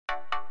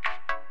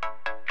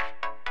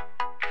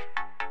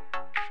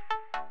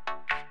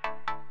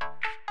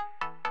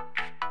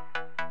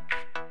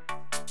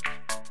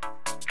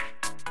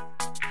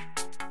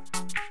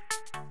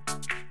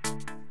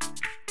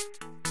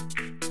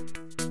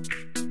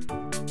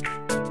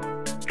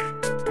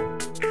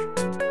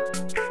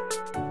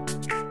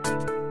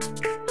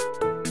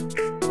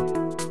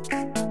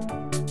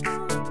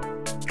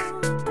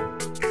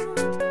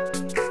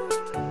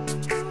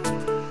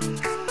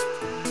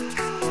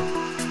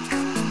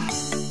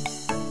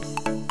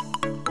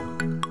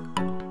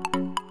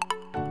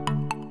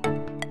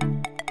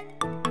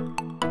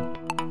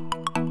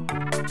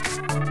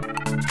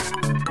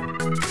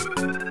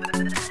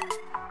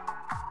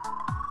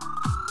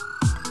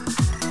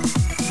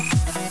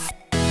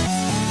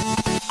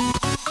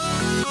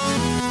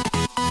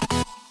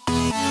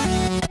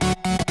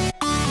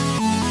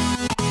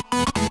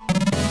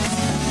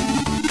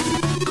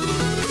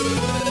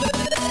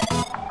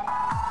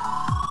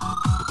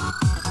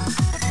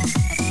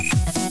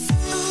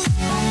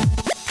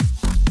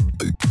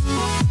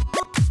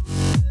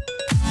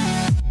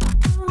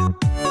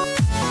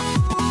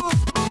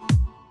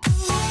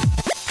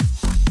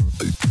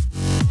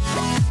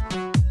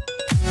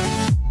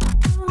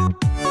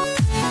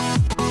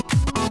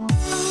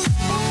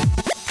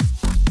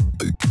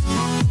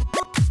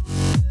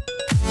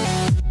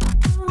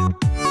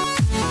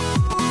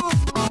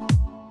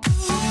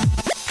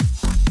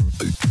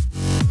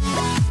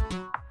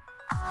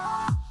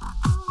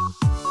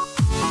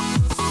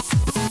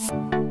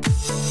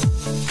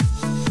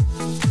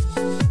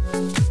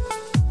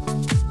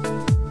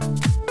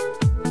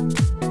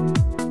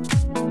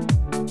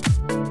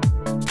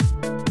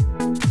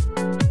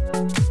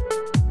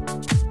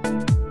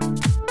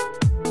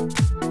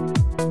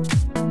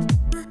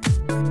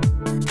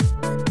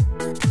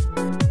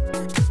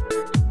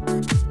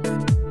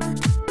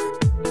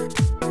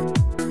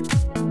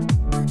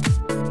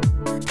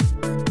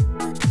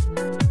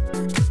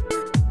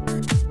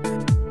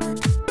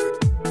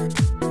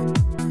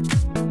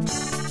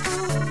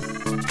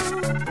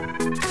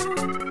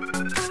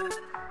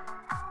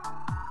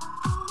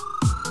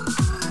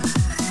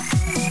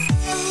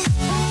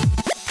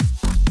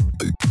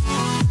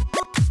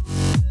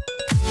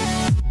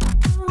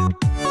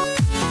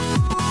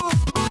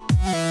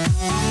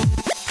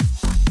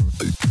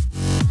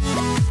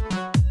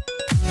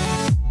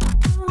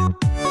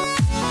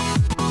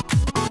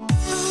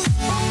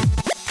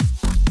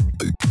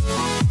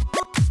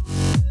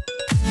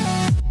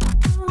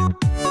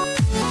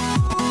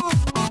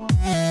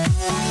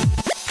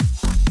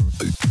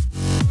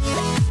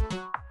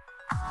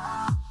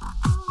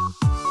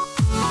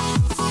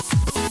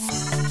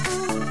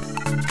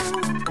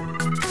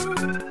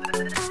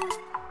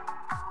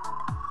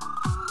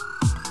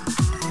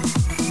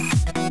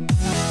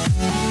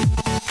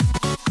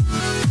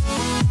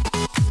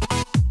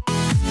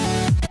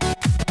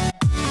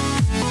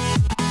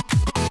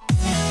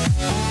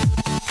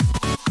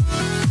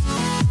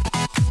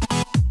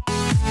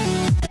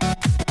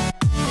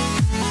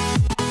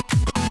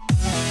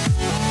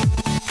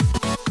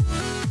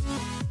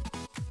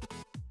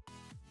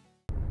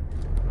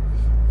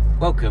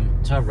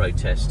Welcome to our road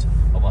test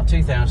of our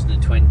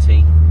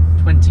 2020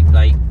 20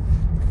 plate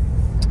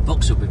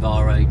Vauxhall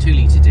Vivaro 2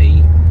 litre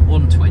D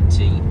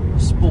 120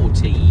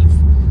 Sportive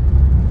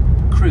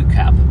crew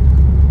cab.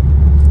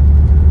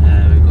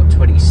 We've got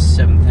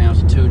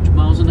 27,200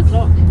 miles on the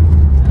clock.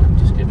 I'm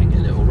just giving it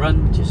a little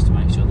run just to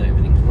make sure that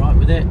everything's right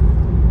with it.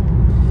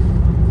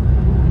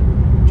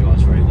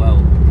 Drives very well.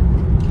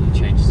 Gear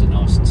changes are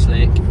nice and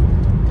slick.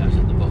 Goes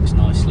up the box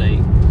nicely.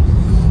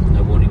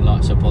 No warning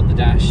lights up on the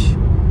dash.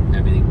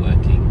 Everything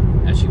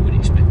working as you would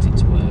expect it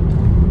to work.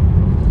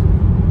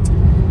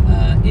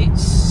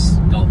 It's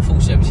got full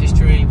service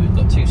history. We've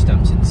got 2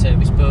 stamps in the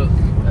service book,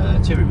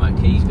 2 remote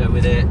keys go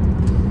with it,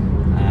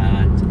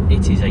 and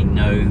it is a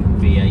no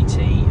VAT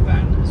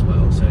van as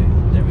well, so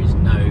there is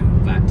no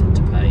VAT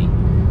to pay.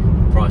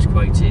 Price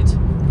quoted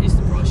is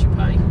the price you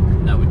pay,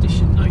 no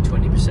addition, no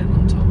 20%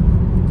 on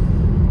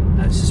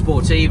top. It's a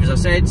Sportive, as I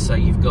said, so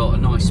you've got a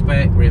nice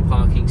spec, rear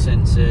parking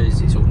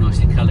sensors, it's all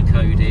nicely colour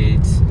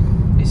coded.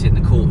 It's in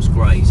the Quartz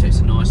grey, so it's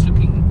a nice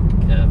looking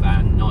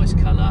van, nice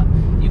colour.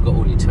 You've got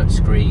all your touch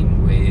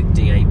screen with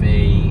DAB,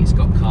 it's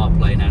got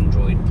CarPlay and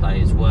Android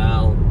Play as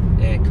well,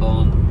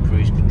 aircon,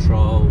 cruise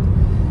control,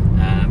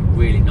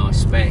 really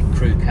nice spec,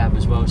 crew cab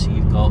as well, so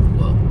you've got,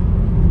 well,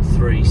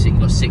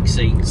 6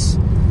 seats,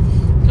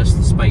 plus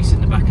the space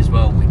in the back as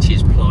well, which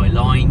is ply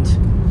lined.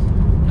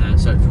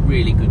 So it's a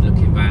really good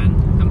looking van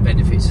and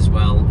benefits as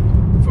well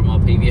from our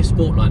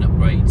PVSsportline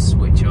upgrades,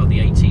 which are the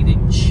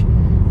 18-inch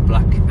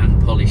black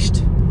and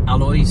polished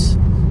alloys.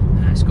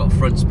 It's got a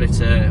front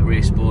splitter,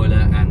 rear spoiler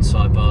and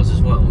sidebars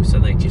as well, so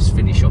they just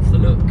finish off the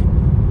look,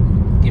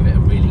 give it a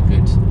really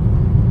good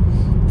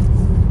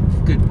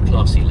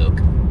classy look.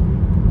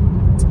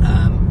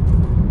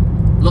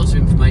 Lots of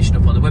information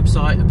up on the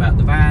website about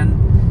the van,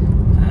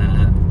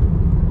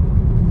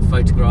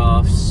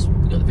 photographs.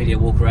 We've got the video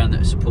walk around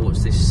that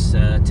supports this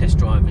test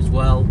drive as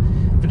well.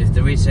 But if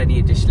there is any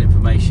additional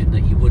information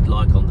that you would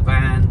like on the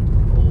van,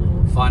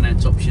 or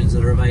finance options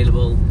that are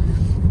available,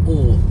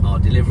 or our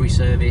delivery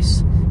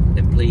service,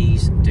 then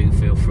please do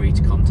feel free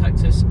to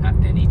contact us at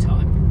any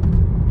time.